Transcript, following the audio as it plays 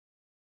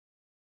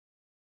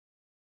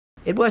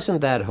It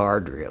wasn't that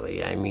hard,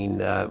 really. I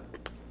mean,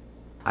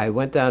 I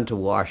went down to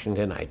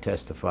Washington. I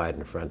testified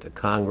in front of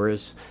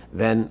Congress.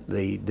 Then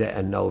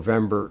in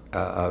November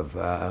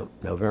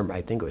November,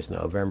 I think it was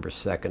November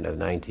 2nd of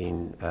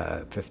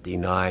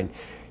 1959,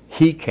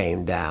 he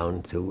came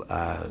down to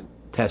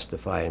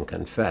testify and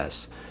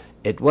confess.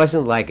 It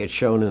wasn't like it's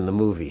shown in the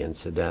movie,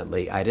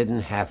 incidentally. I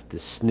didn't have to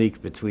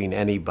sneak between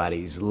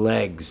anybody's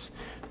legs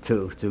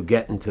to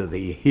get into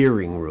the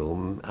hearing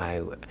room.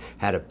 I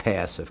had a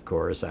pass, of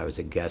course. I was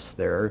a guest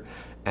there.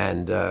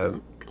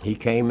 And he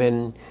came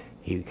in.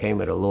 He came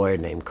with a lawyer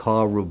named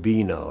Carl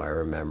Rubino, I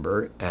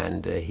remember,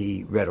 and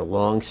he read a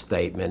long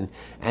statement,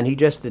 and he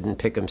just didn't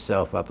pick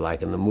himself up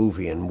like in the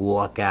movie and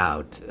walk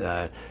out.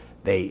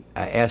 They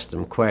asked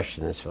him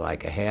questions for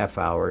like a half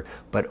hour,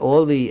 but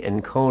all the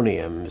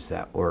encomiums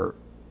that were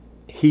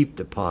heaped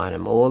upon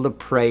him, all the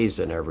praise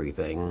and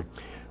everything,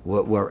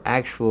 were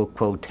actual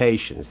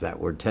quotations that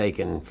were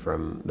taken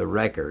from the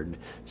record.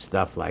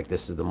 Stuff like,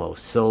 "This is the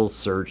most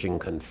soul-searching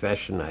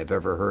confession I've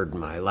ever heard in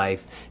my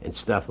life," and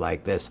stuff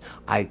like this.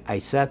 I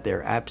sat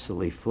there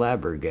absolutely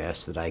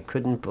flabbergasted. I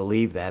couldn't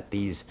believe that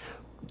these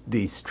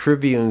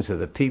tribunes of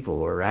the people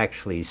were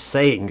actually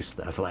saying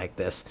stuff like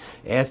this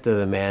after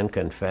the man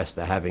confessed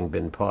to having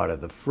been part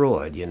of the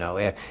fraud. You know,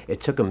 it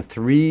took him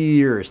 3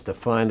 years to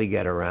finally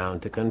get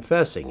around to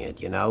confessing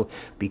it, you know,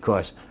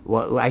 because,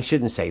 well, I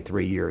shouldn't say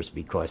 3 years,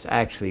 because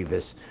actually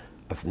this,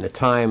 from the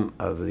time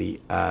of the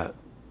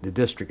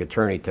district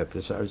attorney took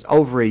this, it was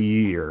over a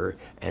year,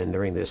 and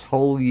during this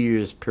whole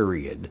year's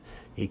period,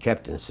 he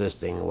kept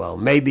insisting, well,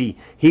 maybe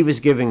he was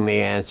giving the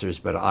answers,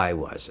 but I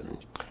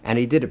wasn't. And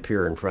he did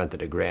appear in front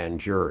of the grand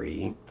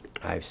jury.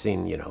 I've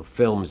seen, you know,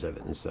 films of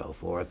it and so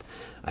forth.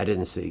 I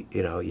didn't see,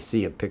 you know, you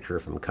see a picture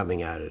of him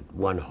coming out at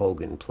one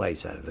Hogan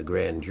Place out of the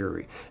grand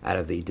jury, out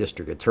of the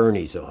district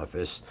attorney's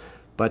office.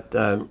 But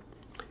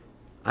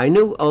I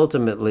knew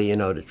ultimately, you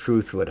know, the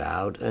truth would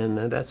out,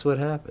 and that's what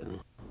happened.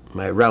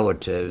 My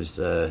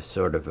relatives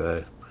sort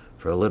of,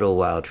 for a little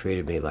while,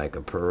 treated me like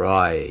a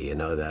pariah, you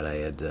know, that I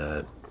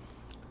had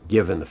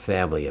given the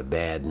family a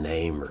bad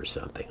name or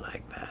something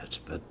like that.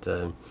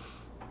 But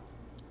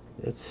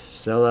it's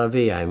c'est la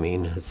vie. I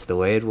mean, it's the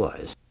way it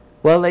was.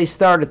 Well, they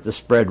started to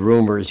spread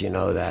rumors, you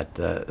know, that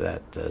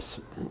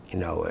you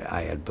know,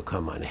 I had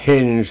become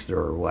unhinged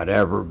or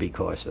whatever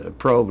because of the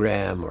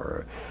program.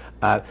 Or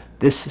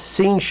this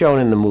scene shown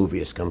in the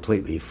movie is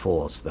completely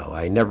false, though.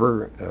 I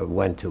never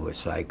went to a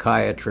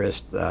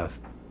psychiatrist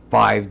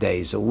 5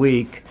 days a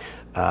week.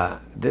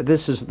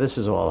 This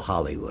is all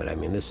Hollywood. I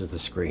mean, this is the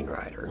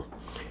screenwriter.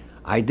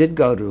 I did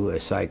go to a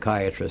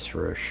psychiatrist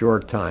for a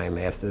short time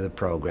after the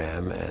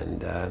program,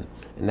 and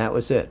that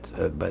was it.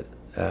 But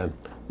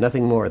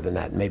nothing more than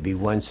that. Maybe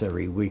once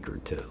every week or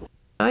two.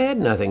 I had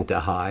nothing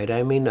to hide.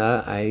 I mean,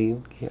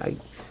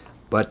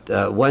 but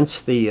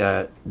once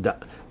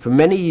for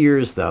many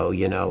years, though,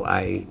 you know,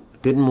 I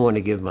didn't want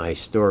to give my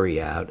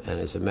story out, and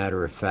as a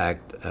matter of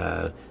fact,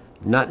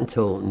 not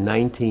until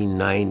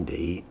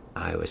 1990.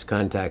 I was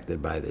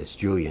contacted by this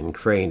Julian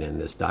Crane and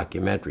this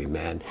documentary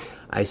man.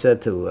 I said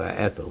to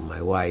Ethel,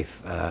 my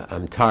wife,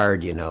 I'm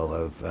tired, you know,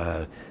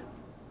 of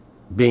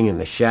being in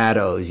the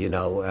shadows, you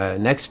know.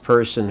 Next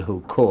person who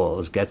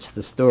calls gets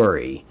the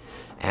story.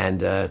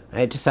 And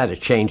I just had a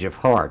change of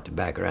heart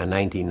back around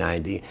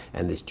 1990,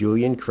 and this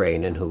Julian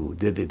Crane, who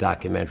did the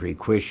documentary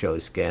quiz show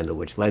scandal,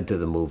 which led to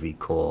the movie,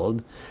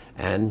 called,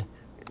 and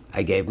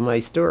I gave him my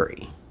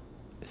story.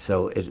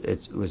 So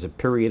it was a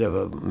period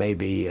of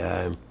maybe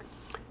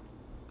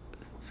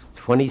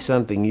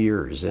 20-something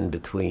years in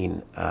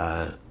between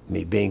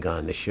me being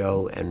on the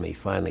show and me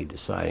finally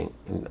deciding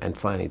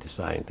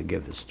to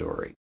give the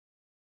story.